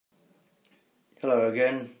Hello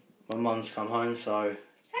again. My mum's come home, so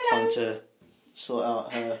time to sort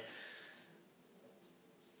out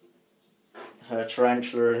her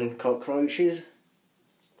tarantula and cockroaches.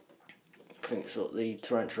 I think sort the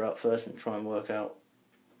tarantula out first and try and work out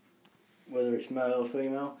whether it's male or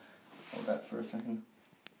female. Hold that for a second.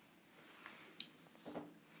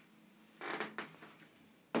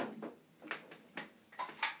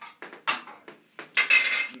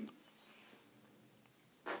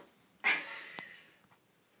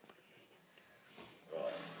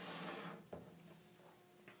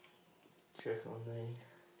 Check on the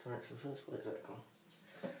tarantula first. Where's that gone?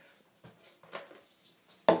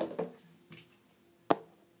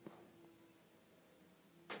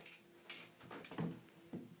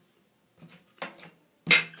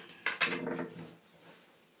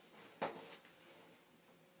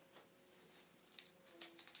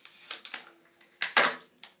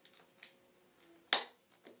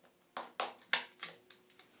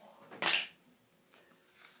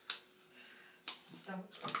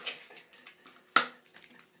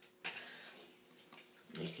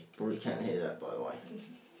 You probably can't hear that, by the way.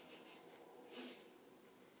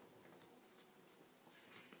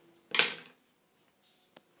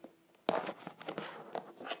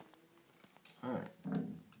 Alright,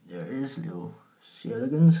 there it is, little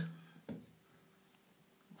elegans.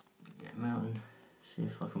 Get them out and see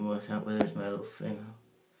if I can work out whether it's male or female.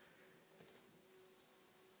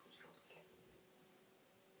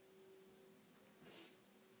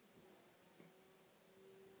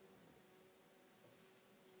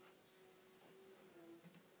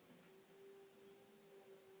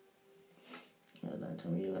 Don't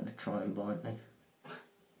tell me you're going to try and bite me. I'm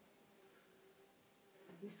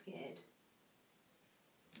scared.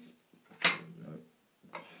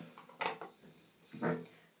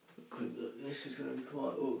 Quick look, this is going to be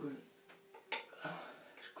quite awkward.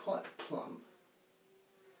 It's quite plump.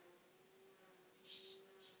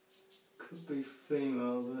 Could be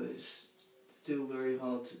female, but it's still very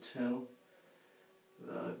hard to tell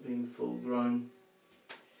without it being full grown.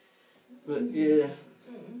 But yeah.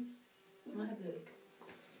 Might have a look.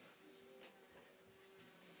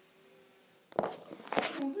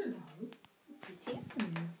 Oh, hello. Pretty.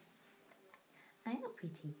 I am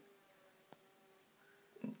pretty.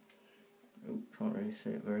 Oh, can't really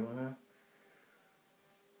see it very well now.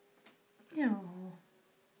 Oh.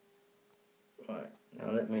 Right,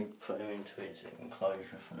 now let me put him into its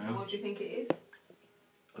enclosure for now. What do you think it is?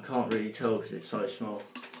 I can't really tell because it's so small.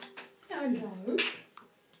 Hello.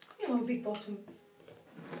 You're a big bottom.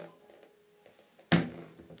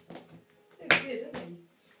 Looks good, doesn't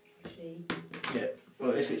he? Yeah,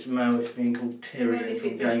 well if it's male it's being called Tyrion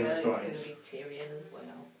from Game of Thrones. It's going to be Tyrion as well.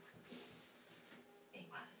 It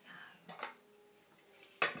won't know.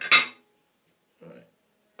 Right.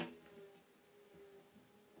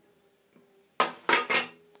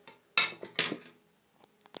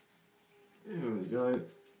 There we go,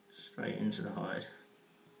 straight into the hide.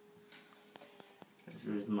 As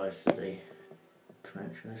with most of the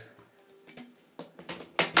tarantulas.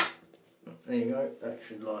 There you go, that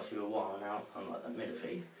should last you a while now, unlike that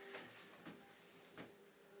millipede.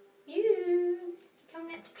 You come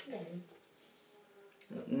out to play.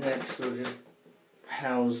 Next we'll just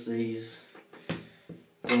house these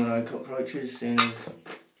domino cockroaches, seeing as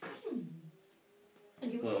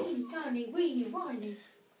And you're well, teeny tiny, weeny, whiny.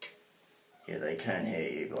 yeah, they can hear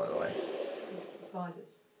you, by the way.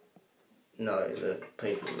 Spiders. No, the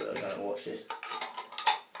people that are going to watch this.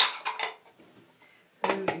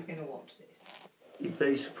 Who is going to watch this? You'd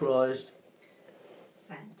be surprised.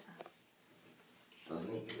 Santa.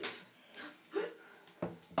 Doesn't exist.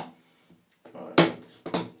 Right, just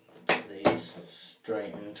put these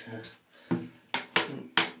straight into.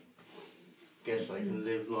 Guess they can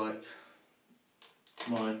live like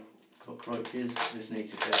my cockroaches. Just need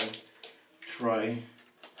to get a tray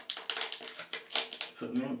to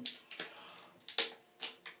put them in.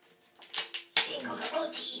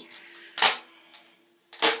 Cockroachy.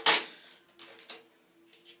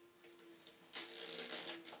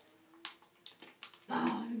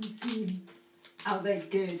 Oh, let me see. Oh, they're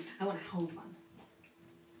good. I want to hold one.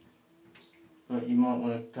 But you might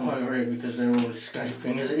want to come over here because they're all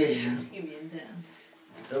escaping as it is. Tyrion down.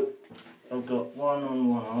 Oh, I've got one on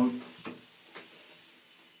one arm.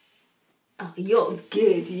 Oh, you're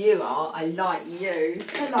good. You are. I like you.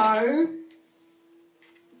 Hello.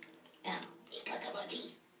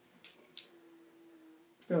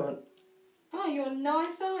 Go on. Oh, you're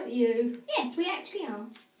nice, aren't you? Yes, we actually are.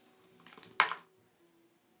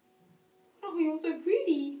 Oh, you're so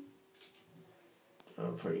pretty.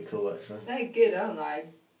 Oh, pretty cool actually. They're good, aren't they?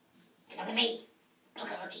 Look at me. Look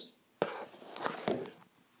at me.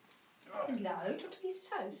 do you want a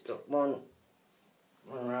piece of toast? Got one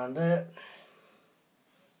around there.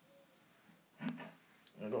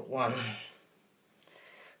 I've got one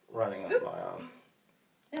running up my arm.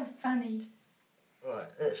 You're funny. Right,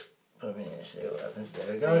 let's put them in here and see what happens.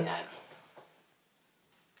 There we There go. you go.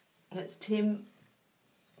 That's Tim,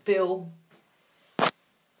 Bill,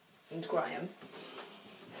 and Graham.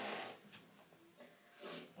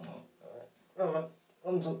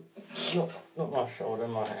 Not my shoulder,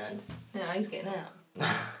 my hand. No, he's getting out.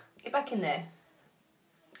 Get back in there.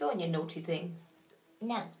 Go on, you naughty thing.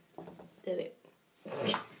 No. Do it.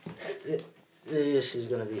 This is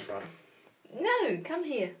going to be fun. No, come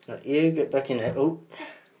here. Right, you get back in there. Oh,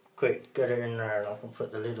 quick, get it in there and I can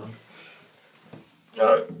put the lid on.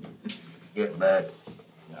 No, get back.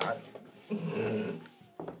 No.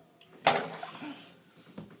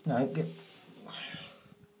 No, get.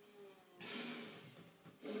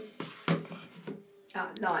 I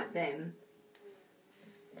like them.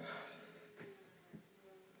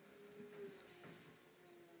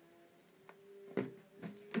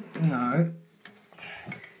 No.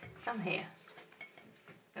 Come here.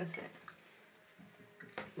 That's it.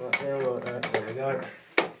 Right there, like that. There we go.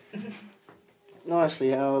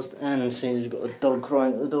 Nicely housed, and since you've got a dog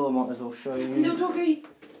crying at the door, I might as well show you. Little doggy.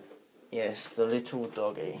 Yes, the little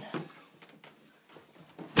doggy.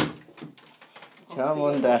 Come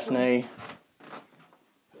on, Daphne.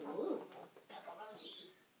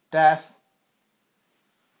 Daff.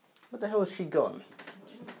 What the hell has she gone?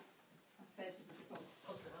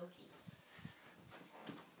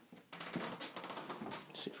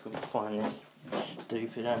 See if we can find this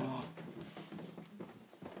stupid animal.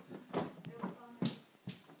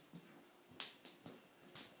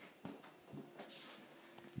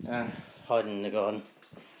 Hiding in the garden.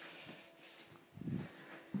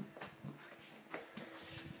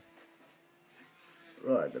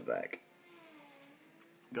 Right at the back.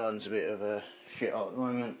 Garden's a bit of a shit at the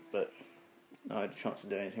moment, but I had a chance to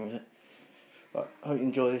do anything with it. But I hope you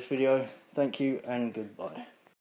enjoy this video. Thank you and goodbye.